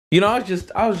You know,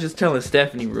 I was just telling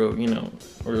Stephanie real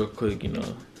quick, you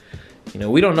know,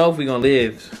 we don't know if we're gonna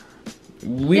live.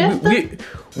 We don't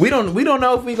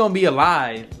know if we're gonna be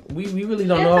alive. We really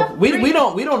don't know. We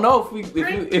don't know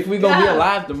if we gonna be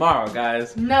alive tomorrow,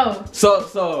 guys. No.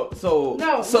 So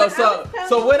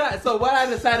what I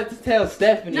decided to tell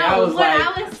Stephanie, I was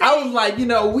like, you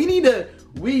know, we need to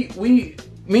me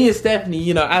and Stephanie,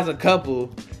 you know, as a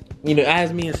couple, you know,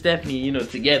 as me and Stephanie, you know,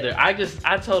 together. I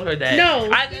told her that. No.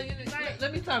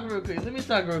 Let me talk real quick.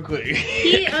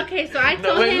 Okay, so I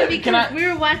told him because we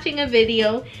were watching a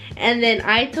video, and then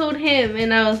I told him,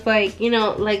 and I was like, you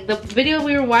know, like the video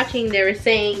we were watching, they were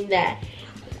saying that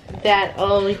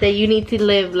you need to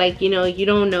live, like, you know, you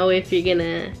don't know if you're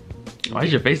gonna. Why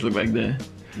does your face look like that?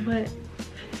 What?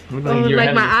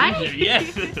 Like my eye?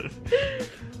 Yes.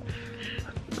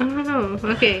 I don't know.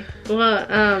 Okay.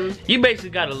 Well, you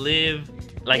basically gotta live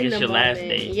like it's your last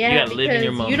day. Yeah, you gotta live in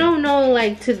your moment. You don't know,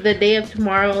 like, to the day of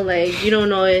tomorrow, like, you don't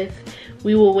know if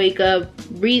we will wake up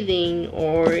breathing,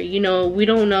 or, you know, we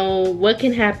don't know what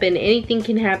can happen. Anything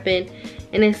can happen.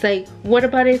 And it's like, what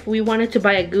about if we wanted to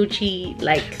buy a Gucci,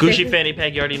 like... Gucci fanny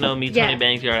pack, you already know me. Toni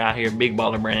Banks, you're out here, big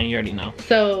baller brand, you already know.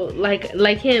 So, like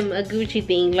him, a Gucci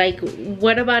thing. Like,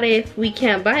 what about if we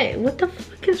can't buy it? What the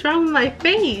fuck is wrong with my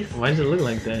face? Why does it look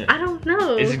like that? I don't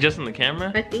know. Is it just in the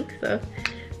camera? I think so.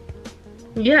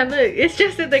 Yeah, look, it's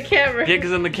just in the camera. Yeah,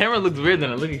 because in the camera it looks weird,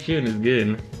 then it looks cute and it's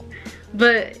good.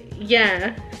 But,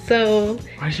 yeah, so...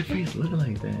 Why does your face look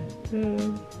like that?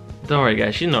 Don't worry,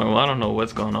 guys, she's normal. I don't know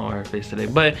what's going on with her face today,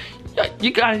 but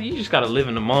you just gotta live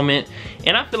in the moment.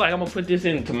 And I feel like I'm gonna put this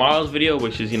in tomorrow's video,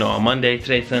 which is, you know, on Monday.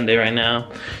 Today's Sunday right now.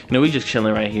 You know, we just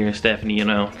chilling right here, Stephanie, you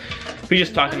know. We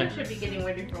just talking. I should be getting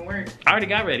ready for work. I already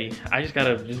got ready. I just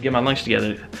gotta get my lunch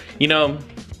together. You know,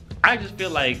 I just feel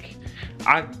like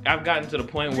I've gotten to the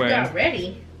point where... You got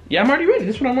ready? Yeah, I'm already ready.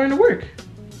 This is what I'm wearing to work.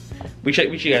 What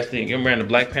you guys think? I'm wearing a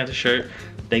Black Panther shirt.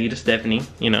 Thank you to Stephanie,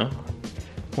 you know.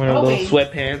 Wearing a little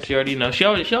sweatpants, you already know. She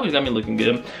always got me looking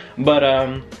good. But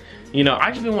you know,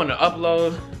 I just been wanting to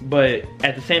upload, but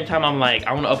at the same time I'm like,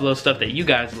 I want to upload stuff that you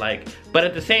guys like. But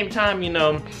at the same time, you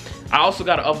know, I also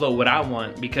gotta upload what I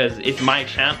want because it's my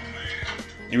channel.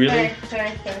 You really?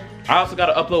 Sorry. I also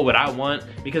gotta upload what I want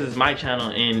because it's my channel,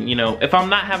 and you know, if I'm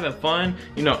not having fun,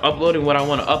 you know, uploading what I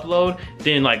want to upload,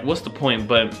 then like, what's the point?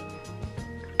 But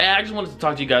I just wanted to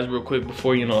talk to you guys real quick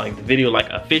before, you know, like the video like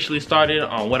officially started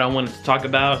on what I wanted to talk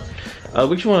about.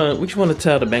 What you wanna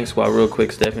tell the Bank Squad real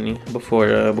quick, Stephanie, before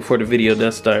the video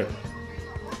does start?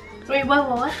 Wait,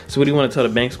 what? So what do you want to tell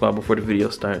the Bank Squad before the video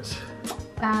starts?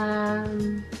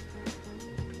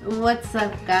 What's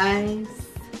up, guys?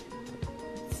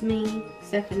 It's me,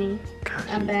 Stephanie. Gosh,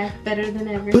 I'm back, better than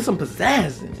ever. Put some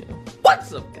pizzazz in it.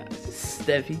 What's up, guys? It's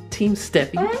Steffi, Team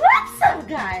Steffi. What's up,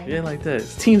 guys? Yeah, like that.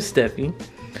 It's Team Steffi.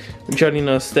 You already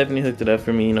know Stephanie hooked it up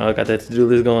for me. You know, I got that to-do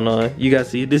list going on. You guys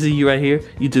see, this is you right here,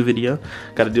 YouTube video.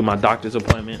 Got to do my doctor's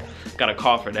appointment. Got a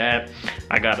call for that.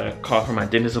 I got a call for my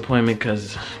dentist appointment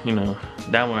because, you know,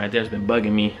 that one right there's been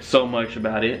bugging me so much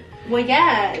about it. Well,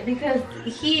 yeah, because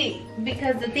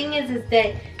the thing is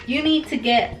that you need to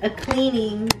get a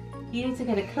cleaning. You need to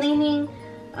get a cleaning,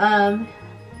 and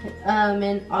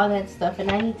all that stuff.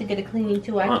 And I need to get a cleaning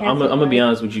too. I'm gonna be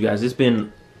honest with you guys. It's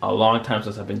been a long time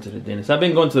since I've been to the dentist. I've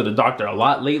been going to the doctor a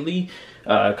lot lately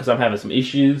because I'm having some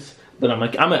issues. But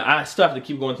I still have to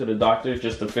keep going to the doctor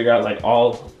just to figure out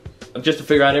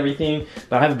everything.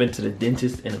 But I haven't been to the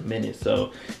dentist in a minute.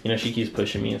 So, you know, she keeps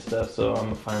pushing me and stuff. So I'm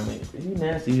gonna finally, you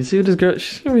nasty. You see what this girl,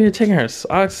 she's over here taking her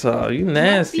socks off. You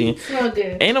nasty. My feet smell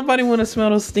good. Ain't nobody wanna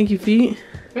smell those stinky feet.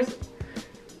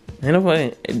 Ain't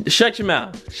nobody. Shut your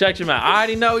mouth. Shut your mouth. I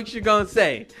already know what you're gonna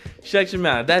say. Shut your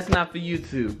mouth. That's not for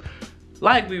YouTube.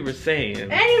 Like we were saying.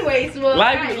 Anyways, well,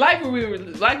 like we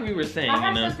were saying. I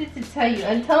have something to tell you,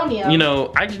 Antonio. You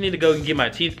know, I just need to go and get my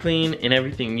teeth clean and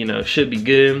everything. You know, should be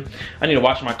good. I need to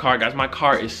wash my car, guys. My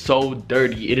car is so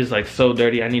dirty. It is like so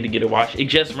dirty. I need to get it washed. It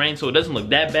just rained, so it doesn't look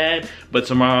that bad. But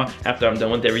tomorrow, after I'm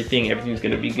done with everything's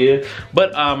gonna be good.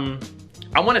 But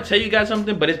I want to tell you guys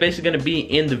something, but it's basically going to be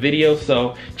in the video,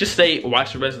 so just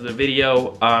watch the rest of the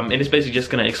video, and it's basically just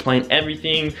going to explain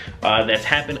everything that's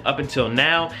happened up until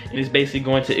now, and it's basically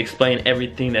going to explain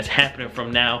everything that's happening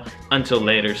from now until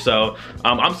later. So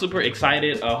I'm super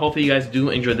excited. Hopefully you guys do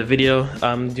enjoy the video.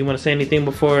 Do you want to say anything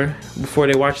before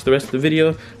they watch the rest of the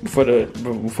video, before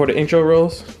the intro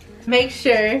rolls? Make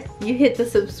sure you hit the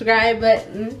subscribe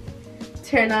button,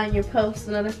 turn on your post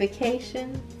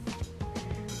notifications.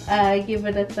 Give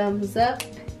it a thumbs up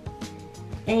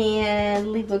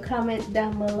and leave a comment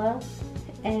down below,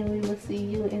 and we will see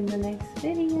you in the next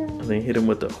video. And then hit him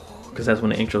with the, because that's when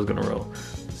the intro is gonna roll.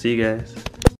 See you guys.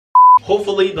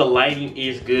 Hopefully the lighting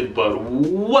is good, but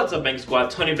what's up, Bank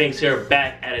Squad? Tony Banks here,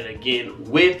 back at it again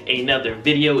with another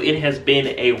video. It has been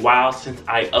a while since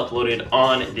I uploaded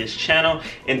on this channel,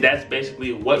 and that's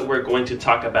basically what we're going to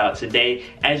talk about today.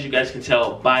 As you guys can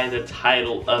tell by the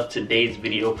title of today's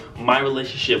video, my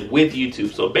relationship with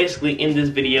YouTube. So basically in this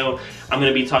video, I'm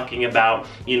going to be talking about,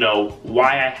 you know,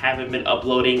 why I haven't been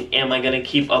uploading. Am I going to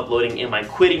keep uploading? Am I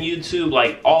quitting YouTube?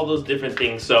 Like all those different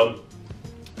things. So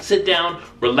sit down,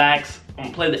 relax, I'm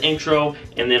gonna play the intro,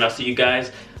 and then I'll see you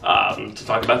guys to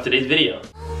talk about today's video.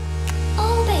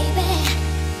 Oh baby,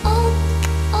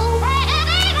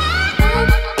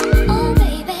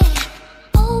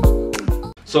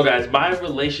 So guys, my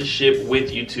relationship with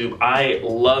YouTube, I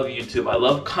love YouTube. I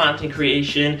love content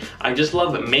creation. I just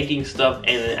love making stuff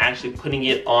and then actually putting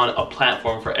it on a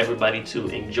platform for everybody to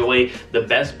enjoy. The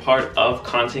best part of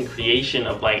content creation,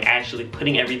 of like actually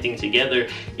putting everything together,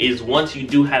 is once you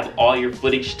do have all your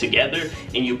footage together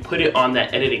and you put it on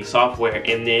that editing software,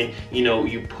 and then, you know,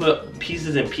 you put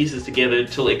pieces and pieces together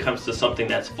till it comes to something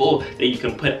that's full that you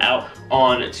can put out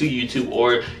on to YouTube,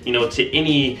 or, you know, to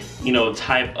any, you know,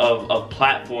 type of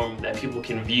platform that people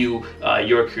can view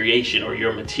your creation or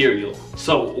your material.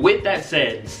 So with that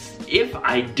said, if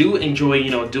I do enjoy, you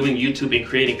know, doing YouTube and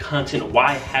creating content,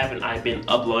 why haven't I been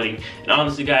uploading? And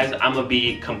honestly guys, I'm gonna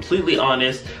be completely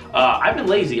honest, I've been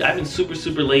lazy. I've been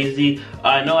super lazy.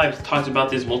 I know I've talked about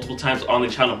this multiple times on the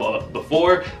channel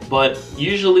before, but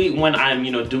usually when I'm,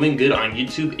 you know, doing good on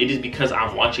YouTube, it is because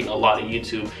I'm watching a lot of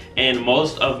YouTube, and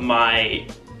most of my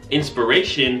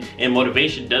inspiration and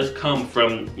motivation does come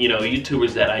from, you know,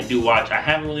 YouTubers that I do watch. I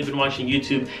haven't really been watching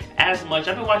YouTube as much.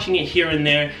 I've been watching it here and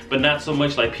there, but not so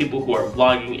much like people who are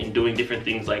vlogging and doing different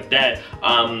things like that.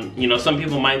 You know, some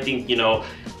people might think, you know,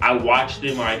 I watch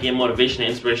them or I get motivation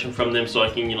and inspiration from them so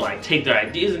I can, you know, like take their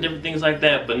ideas and different things like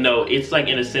that. But no, it's like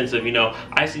in a sense of, you know,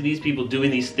 I see these people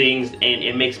doing these things and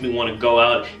it makes me want to go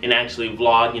out and actually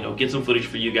vlog, you know, get some footage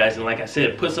for you guys, and like I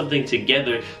said, put something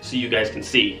together so you guys can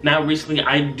see. Now recently,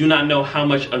 I do not know how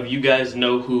much of you guys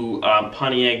know who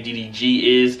Pontiac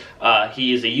DDG is.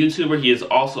 He is a YouTuber. He is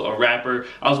also a rapper.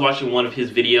 I was watching one of his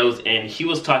videos and he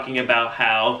was talking about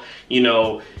how, you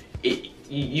know,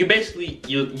 you basically,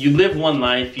 you live one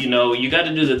life, you know, you got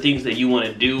to do the things that you want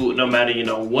to do, no matter, you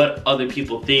know, what other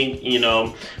people think, you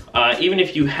know. Even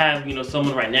if you have, you know,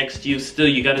 someone right next to you, still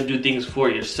you got to do things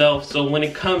for yourself. So when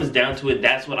it comes down to it,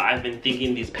 that's what I've been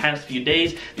thinking these past few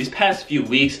days, these past few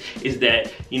weeks, is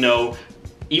that, you know,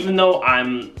 even though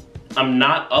I'm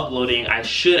not uploading, I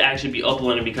should actually be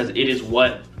uploading because it is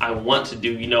what I want to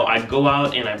do. You know, I go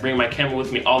out and I bring my camera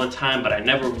with me all the time, but I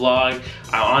never vlog.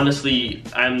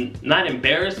 I'm not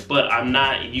embarrassed, but I'm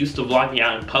not used to vlogging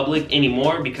out in public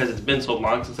anymore because it's been so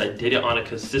long since I did it on a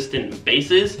consistent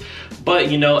basis.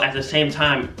 But, you know, at the same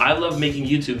time, I love making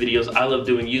YouTube videos. I love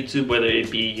doing YouTube, whether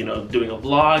it be, you know, doing a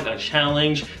vlog, a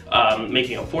challenge,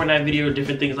 making a Fortnite video,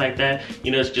 different things like that.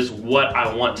 You know, it's just what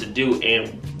I want to do,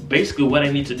 and basically what I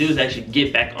need to do is actually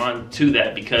get back on to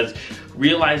that, because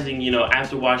realizing, you know,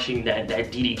 after watching that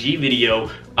DDG video,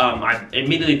 I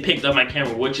immediately picked up my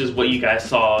camera, which is what you guys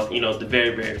saw, you know, the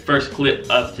very first clip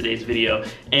of today's video.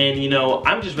 And, you know,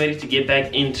 I'm just ready to get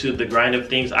back into the grind of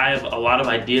things. I have a lot of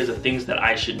ideas of things that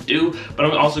I should do, but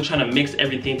I'm also trying to mix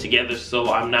everything together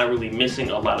so I'm not really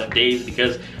missing a lot of days,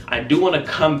 because I do want to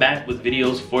come back with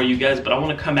videos for you guys, but I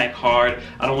want to come back hard.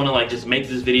 I don't want to like just make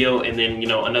this video and then, you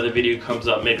know, another video comes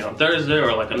up maybe on Thursday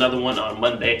or like another one on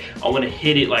Monday. I want to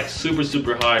hit it like super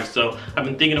hard. So I've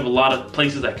been thinking of a lot of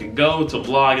places I could go to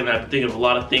vlog, and I've been thinking of a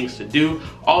lot of things to do.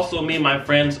 Also, me and my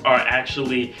friends are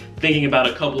actually thinking about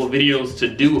a couple of videos to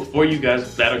do for you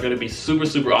guys that are going to be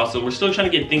super awesome. We're still trying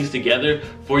to get things together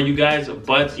for you guys,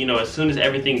 but, you know, as soon as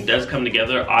everything does come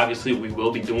together, obviously we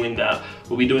will be doing that.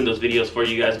 We'll be doing those videos for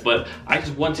you guys. But I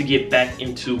just want to get back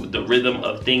into the rhythm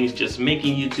of things, just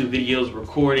making YouTube videos,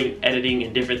 recording, editing,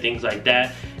 and different things like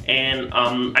that. And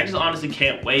I just honestly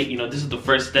can't wait. You know, this is the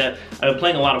first step. I've been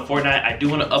playing a lot of Fortnite. I do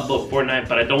want to upload Fortnite,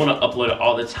 but I don't want to upload it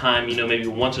all the time, you know, maybe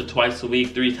once or twice a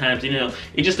week, 3 times, you know.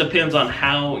 It just depends on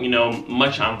how, you know,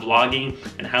 much I'm vlogging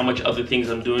and how much other things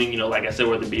I'm doing, you know, like I said,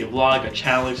 whether it be a vlog, a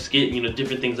challenge, skit, you know,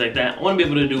 different things like that. I want to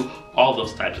be able to do all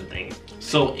those types of things.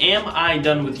 So am I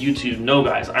done with YouTube? No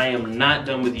guys, I am not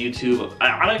done with YouTube.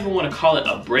 I don't even want to call it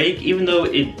a break, even though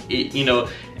it you know,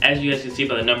 as you guys can see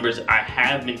by the numbers, I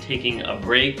have been taking a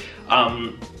break.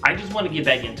 I just want to get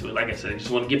back into it. Like I said, I just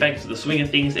want to get back into the swing of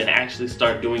things and actually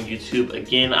start doing YouTube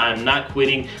again. I'm not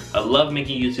quitting. I love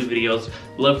making YouTube videos,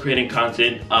 love creating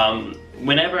content.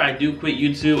 whenever I do quit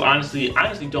YouTube, honestly, I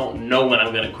honestly don't know when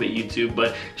I'm gonna quit YouTube,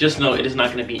 but just know it is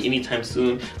not gonna be anytime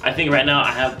soon. I think right now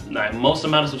I have my most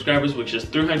amount of subscribers, which is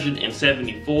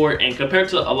 374, and compared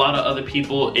to a lot of other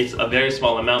people, it's a very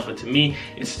small amount, but to me,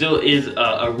 it still is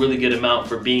a really good amount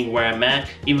for being where I'm at,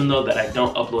 even though that I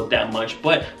don't upload that much.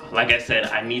 But like I said,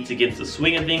 I need to get into the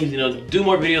swing of things, you know, do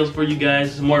more videos for you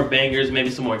guys, some more bangers, maybe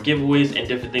some more giveaways and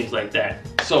different things like that.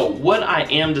 So what I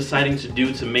am deciding to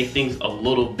do to make things a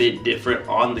little bit different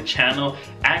on the channel,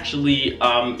 actually,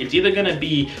 it's either gonna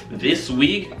be this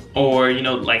week or, you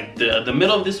know, like the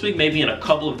middle of this week, maybe in a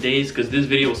couple of days, because this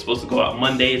video was supposed to go out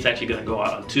Monday. It's actually gonna go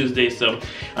out on Tuesday. So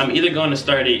I'm either going to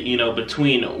start it, you know,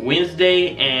 between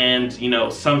Wednesday and, you know,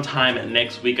 sometime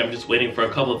next week. I'm just waiting for a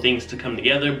couple of things to come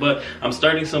together, but I'm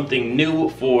starting something new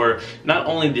for not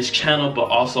only this channel, but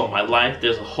also my life.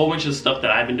 There's a whole bunch of stuff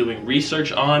that I've been doing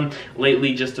research on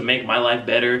lately just to make my life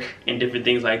better and different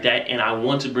things like that. And I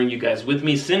want to bring you guys with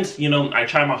me. Since, you know, I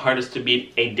try my hardest to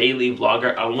be a daily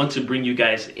vlogger, I want to bring you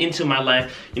guys into my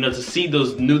life, you know, to see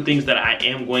those new things that I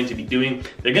am going to be doing.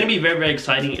 They're going to be very, very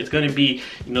exciting. It's going to be,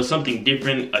 you know, something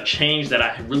different, a change that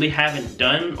I really haven't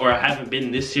done, or I haven't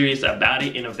been this serious about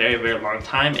it in a very, very long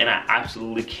time, and I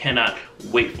absolutely cannot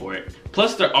wait for it.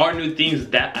 Plus, there are new things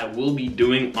that I will be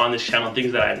doing on this channel,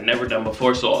 things that I've never done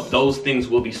before, so those things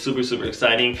will be super, super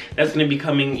exciting. That's going to be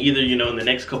coming either, you know, in the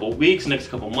next couple weeks, next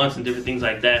couple months, and different things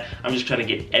like that. I'm just trying to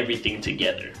get everything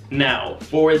together. Now,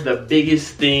 for the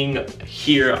biggest thing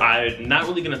here, I'm not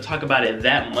really going to talk about it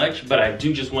that much, but I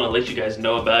do just want to let you guys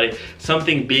know about it.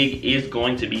 Something big is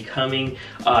going to be coming.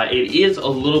 It is a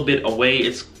little bit away.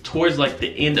 It's towards like the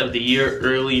end of the year,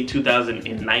 early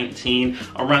 2019,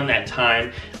 around that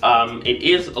time. It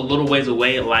is a little ways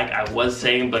away, like I was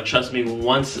saying, but trust me,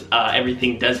 once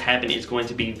everything does happen, it's going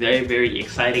to be very, very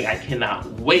exciting. I cannot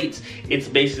wait. It's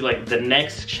basically like the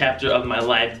next chapter of my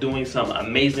life, doing some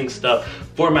amazing stuff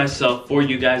for myself, for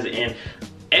you guys. And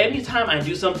anytime I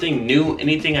do something new,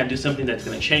 anything I do something that's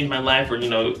gonna change my life, or, you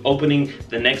know, opening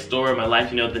the next door of my life,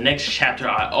 you know, the next chapter,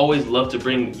 I always love to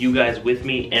bring you guys with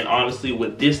me. And honestly,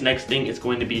 with this next thing, it's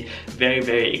going to be very,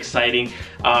 very exciting.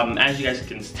 As you guys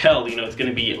can tell, you know, it's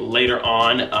gonna be later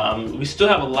on. We still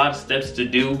have a lot of steps to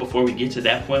do before we get to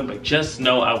that point, but just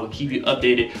know I will keep you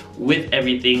updated with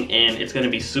everything, and it's gonna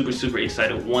be super, super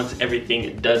exciting once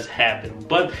everything does happen.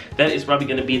 But that is probably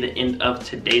gonna be the end of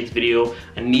today's video.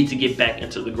 I need to get back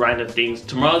into the grind of things.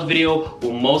 Tomorrow's video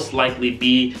will most likely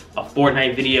be a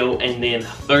Fortnite video, and then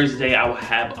Thursday I will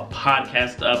have a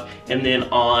podcast up, and then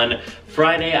on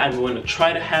Friday I'm going to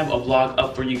try to have a vlog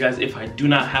up for you guys. If I do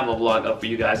not have a vlog up for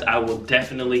you guys, I will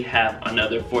definitely have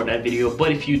another Fortnite video.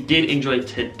 But if you did enjoy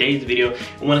today's video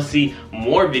and want to see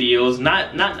more videos,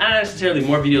 not necessarily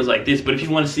more videos like this, but if you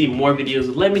want to see more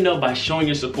videos, let me know by showing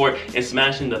your support and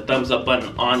smashing the thumbs up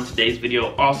button on today's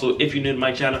video. Also, if you're new to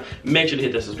my channel, make sure to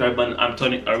hit that subscribe button. I'm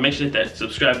Tony, or make sure to hit that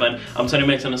subscribe button. I'm Tony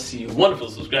Max, and I'll see you wonderful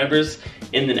subscribers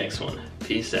in the next one.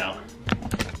 Peace out.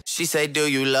 She say, do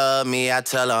you love me? I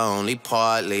tell her only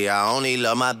partly. I only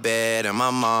love my bed and my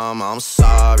mom. I'm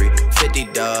sorry. 50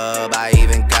 dub, I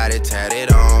even got it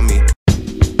tatted on me.